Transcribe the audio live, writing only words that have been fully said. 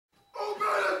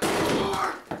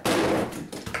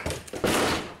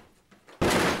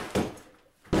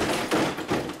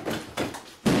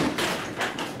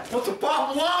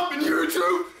whopping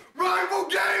YouTube! Rifle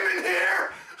Gaming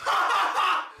here!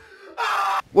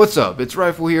 What's up, it's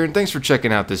Rifle here, and thanks for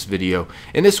checking out this video.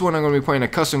 In this one I'm going to be playing a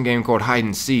custom game called Hide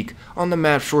and Seek on the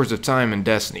map Shores of Time in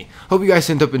Destiny. Hope you guys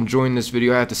end up enjoying this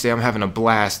video. I have to say I'm having a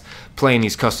blast playing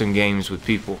these custom games with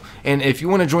people. And if you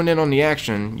want to join in on the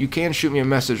action, you can shoot me a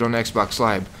message on Xbox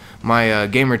Live. My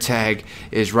gamer tag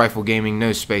is Rifle Gaming,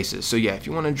 no spaces. So yeah, if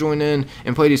you want to join in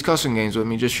and play these custom games with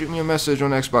me, just shoot me a message on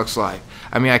Xbox Live.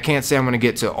 I mean, I can't say I'm going to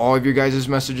get to all of your guys'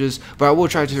 messages, but I will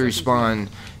try to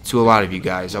respond to a lot of you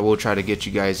guys. I will try to get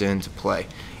you guys in to play.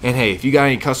 And hey, if you got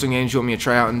any custom games you want me to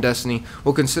try out in Destiny,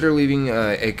 well, consider leaving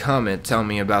a comment telling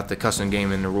me about the custom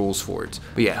game and the rules for it.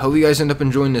 But yeah, hope you guys end up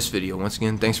enjoying this video. Once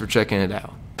again, thanks for checking it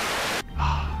out.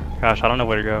 Gosh, I don't know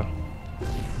where to go.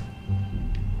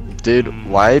 Dude,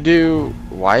 why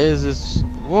is this?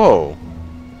 Whoa,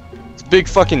 it's a big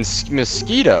fucking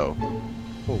mosquito.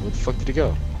 Whoa, where the fuck did it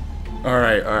go?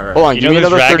 Alright. Hold on, give me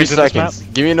another 30 seconds.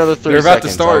 Give me another 30 They're about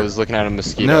seconds. to start. I was looking at a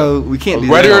mosquito. No, we can't do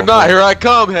that. Ready or not, here I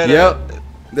come, head. Yep.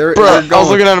 They're Bro, going. I was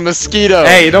looking at a mosquito.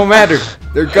 Hey, it don't matter.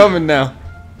 They're coming now.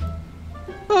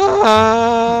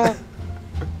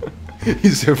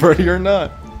 You said ready or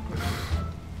not.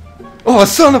 Oh,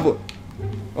 son of a...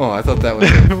 Oh, I thought that was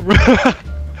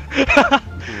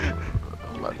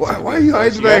Why are you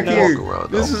hiding back here?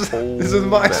 This is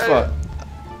my spot.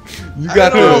 You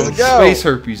got the space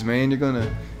herpes, man. You're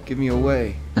gonna give me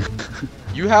away.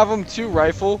 You have them too,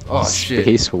 Rifle. Oh shit.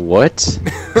 Space what?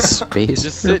 Space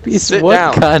Just herpes? sit What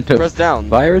down. kind of Press down.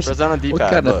 virus? Press down on D-pad.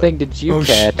 What kind of thing did you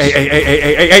catch?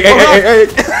 Hey.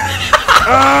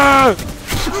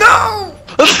 No!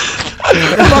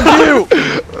 Fuck you!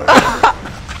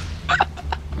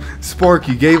 Spark,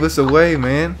 you gave us away,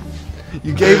 man.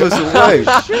 You gave us away.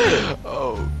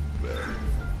 Oh man.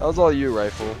 That was all you,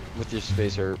 Rifle, with your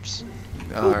space herps.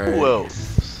 Alright. Who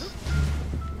else?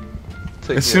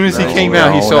 As soon as he came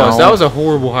out, he saw us. That was a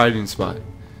horrible hiding spot.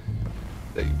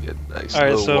 Nice.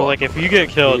 Alright, so like if you get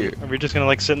killed, here. are we just gonna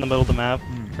like sit in the middle of the map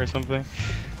or something?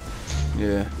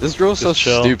 Yeah. This girl's so Just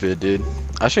chill. stupid, dude.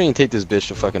 I shouldn't even take this bitch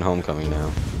to fucking homecoming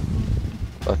now.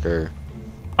 Fuck her.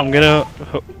 I'm gonna,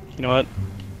 you know what?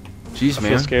 Jeez, I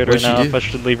man. feel scared What'd right she now do? if I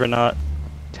should leave or not.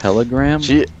 Telegram?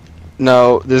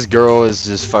 No, this girl is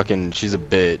just fucking, she's a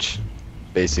bitch,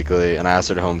 basically, and I asked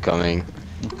her to homecoming.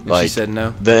 And Like, she said no.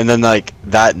 and then like,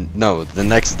 the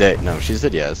next day, no, she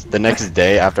said yes. The next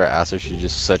day after I asked her, she's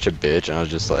just such a bitch, and I was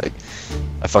just like,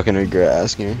 I fucking regret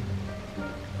asking her.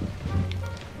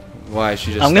 Why?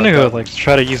 She just. I'm gonna stuck go up? like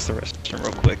try to use the restroom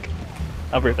real quick.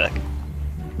 I'll be right back.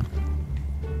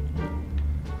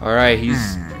 All right,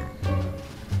 he's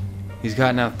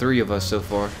gotten out 3 of us so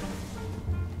far.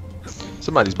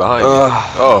 Somebody's behind you.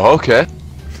 Oh, okay.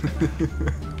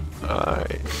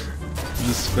 Alright.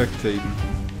 Just spectating.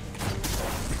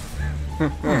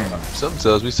 Something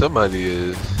tells me somebody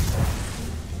is.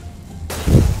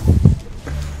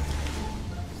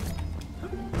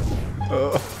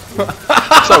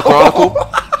 What's up, Chronicle?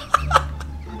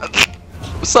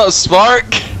 What's up, Spark?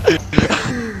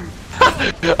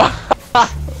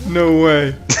 No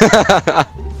way.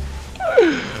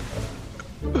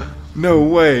 No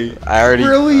way. I already.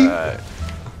 Really?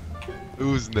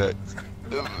 Who's next?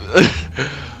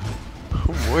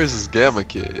 Where's this Gamma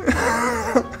kid?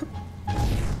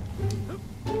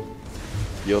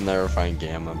 You'll never find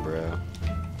Gamma, bro.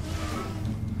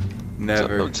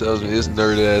 Never. Something tells me this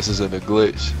nerd ass is in a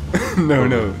glitch. No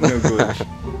glitch.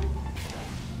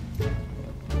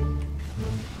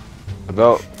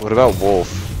 What about Wolf?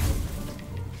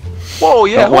 Whoa,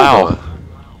 yeah, Oh, wow. hold on.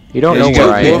 You don't Yeah, know you where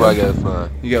got I Wolf. am. I gotta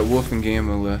find. You got Wolf and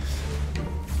Gamma left.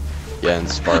 Yeah, and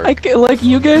Spark. Like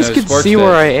you guys No, can Spark's see dead.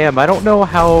 where I am. I don't know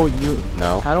how you.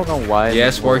 No. I don't know why. Yeah,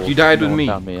 Spark, you died with no one me.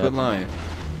 found me Quit yet. lying.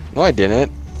 No, I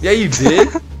didn't. Yeah, you did.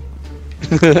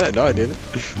 No, I didn't.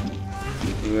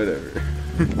 Whatever.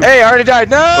 Hey, I already died.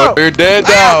 No. You're dead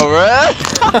now, right?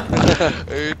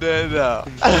 You're dead now.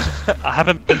 I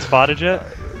haven't been spotted yet.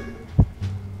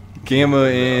 Gamma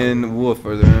and Wolf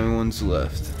are the only ones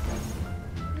left.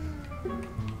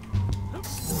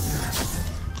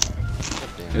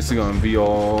 This is gonna be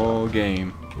all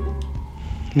game.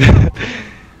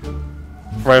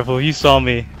 Rifle, you saw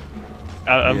me.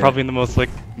 I'm Yeah. probably in the most like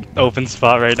open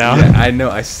spot right now. Yeah, I know.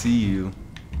 I see you.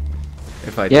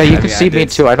 If I Yeah, did, you I can mean, I see me did.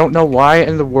 too. I don't know why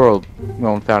in the world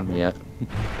no one found me yet.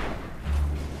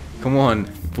 Come on,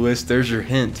 Bliss. There's your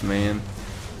hint, man.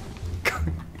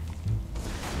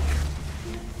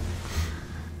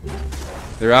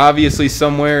 They're obviously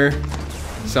somewhere.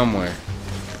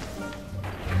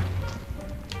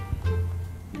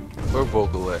 Where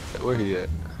Vocal at? Where he at?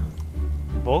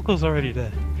 Vocal's already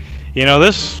dead. You know,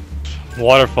 this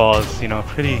waterfalls, you know,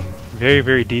 pretty,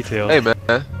 very detailed. Hey man,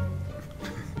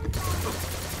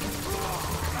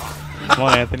 Come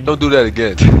on, Anthony. don't do that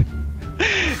again.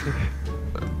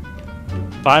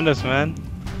 Find us, man.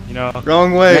 You know,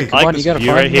 Wrong way. Come I like on, this you gotta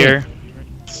view find right me. here.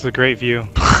 This is a great view.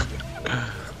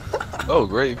 Oh,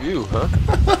 great view, huh?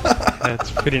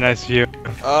 It's a pretty nice view.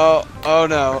 Oh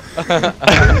no.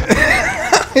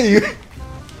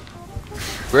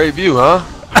 Great view, huh?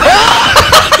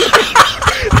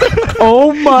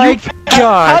 Oh my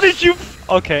god! How did you?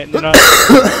 Okay, no. Not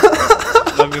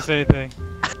gonna say anything.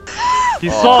 He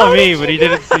saw me, but he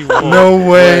didn't see Wolf. No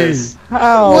way. Bliss.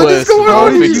 How? What is going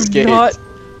on? Did Wolf you escaped. not?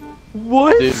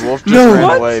 What? Dude, Wolf just No. ran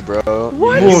What? away, bro.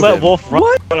 What? You let Wolf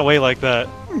run away like that.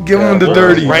 Give him the Wolf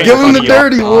dirty. Right Give in him the front of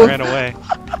dirty, you. Wolf. He ran away.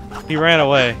 He ran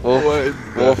away. Wolf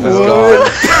is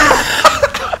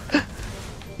What? gone.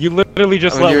 You literally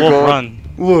just I mean, let you're Wolf going- run.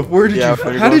 Wolf, where did Yeah, you?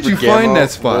 when you're How going did you for find Gamma,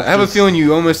 that spot? Wolf I have a just- feeling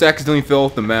you almost accidentally fell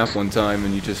off the map one time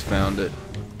and you just found it.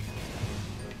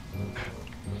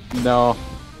 No.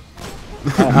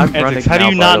 I'm running Antics, how do now,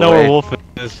 you by not the know where way. Wolf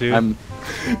is, dude? I'm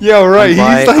Yeah, right.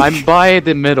 by, He's like. I'm by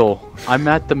the middle. I'm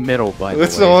at the middle, by the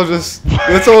Let's way. all just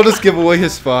give away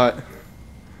his spot.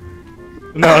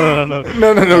 No. No,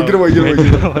 get away, get away,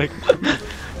 get away. Like,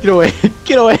 Get away!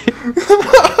 Get away!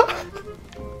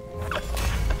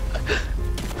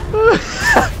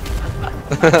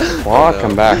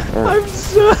 Welcome back. I'm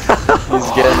so. He's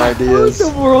getting How in ideas. the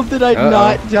world did I Uh-oh.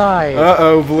 not die?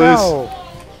 Uh-oh, Bliss. How?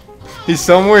 He's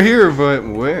somewhere here, but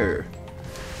where?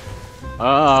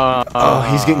 Oh,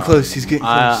 he's getting close. He's getting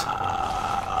close.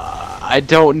 I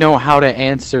don't know how to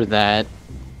answer that.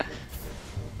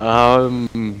 how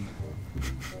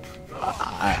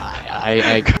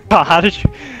did you?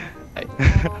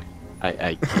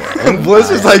 I Bliss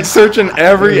is like searching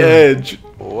every edge.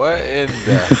 What in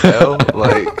the hell?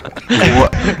 Like,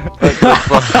 what? What the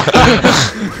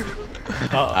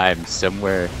fuck? I'm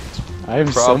somewhere. I'm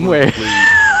Probably- somewhere.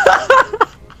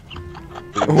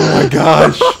 Oh my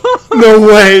gosh. No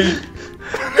way.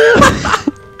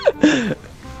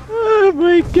 Oh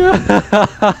my god.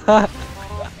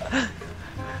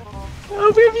 How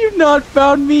have you not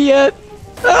found me yet?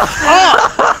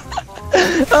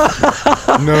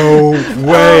 No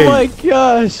way. Oh my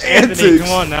gosh. Anthony, Antics.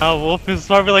 come on now. Wolf is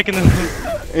probably like in the.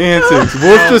 Antics.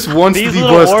 Wolf just wants to These be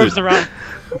little orbs busted. around.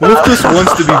 Wolf just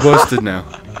wants to be busted now.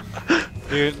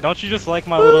 Dude, don't you just like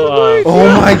my little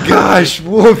Oh my gosh,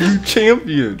 Wolf, you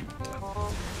champion.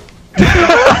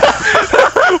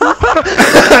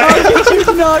 How did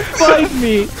you not find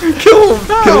me? Kill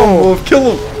him, Wolf,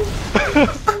 kill him.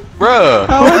 Bruh,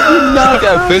 How did you I not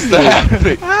got pissed find me?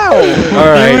 happening. How?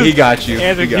 Alright, he got you.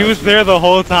 Anthony, got he you. was there the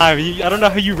whole time. I don't know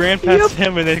how you ran past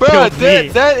him and then Bruh, killed me.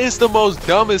 that is the most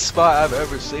dumbest spot I've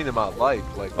ever seen in my life.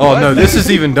 Like, Oh what? no, this is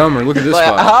even dumber. Look at this like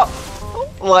spot.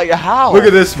 how? Like how? Look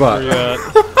at this spot. Yeah.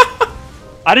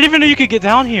 I didn't even know you could get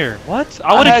down here. What?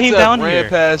 I would have had came to down ran here.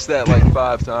 past that like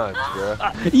 5 times,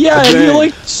 bruh. Yeah, and you Dang.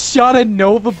 like shot a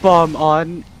Nova bomb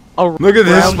on a Look at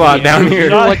this around spot me. down You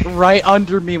here. were like right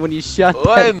under me when you shot What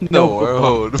that in the Nova bomb.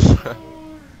 world?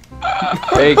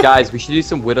 Hey guys, we should do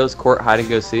some Widow's Court hide and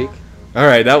go seek.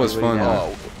 Alright, that was fun.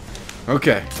 Oh,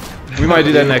 Okay. We might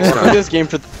do that next I played time. this game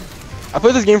for. I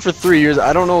played this game for 3 years.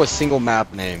 I don't know a single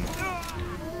map name.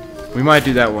 We might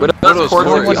do that one. Widow's Widow's Court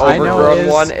is Court like is the I know overgrown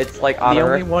is- one. It's like on The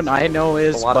only Earth. one I know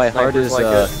is A lot of by heart snipers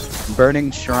is like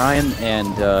Burning Shrine and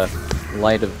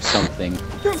Light of something.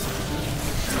 I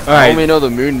Alright. only know the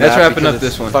moon That's map wrapping because up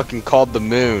this it's one. Fucking called the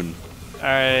moon.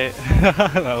 Alright.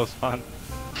 That was fun.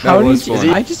 How was did you? fun.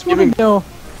 I just want Even- to know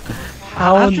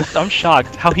how. I'm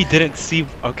shocked how he didn't see.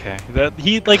 Okay, that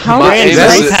he like How ran did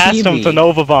right he past see him me? to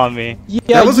Nova bomb me. Yeah,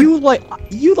 That was a-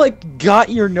 you like got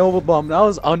your Nova bomb. And I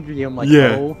was under you. I'm like,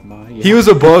 Yeah. oh my. He was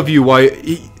above you while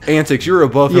Antics, you were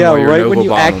above him Yeah, while you were right when Nova you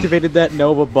bombing. activated that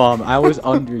Nova bomb, I was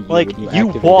under you. Like when you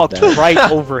activated walked that. right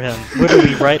over him,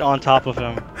 literally right on top of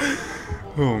him.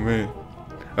 Oh man.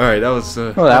 Alright, that was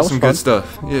that that was was some fun. good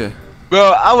stuff. Yeah.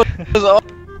 bro, I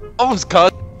was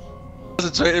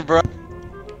concentrated, bro.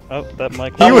 Oh, that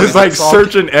mic. He was like Salt.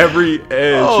 searching every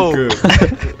edge Oh. he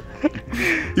could.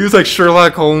 He was like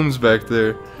Sherlock Holmes back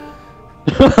there.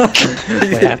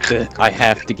 I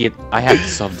have to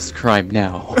subscribe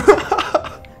now.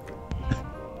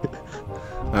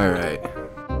 Alright.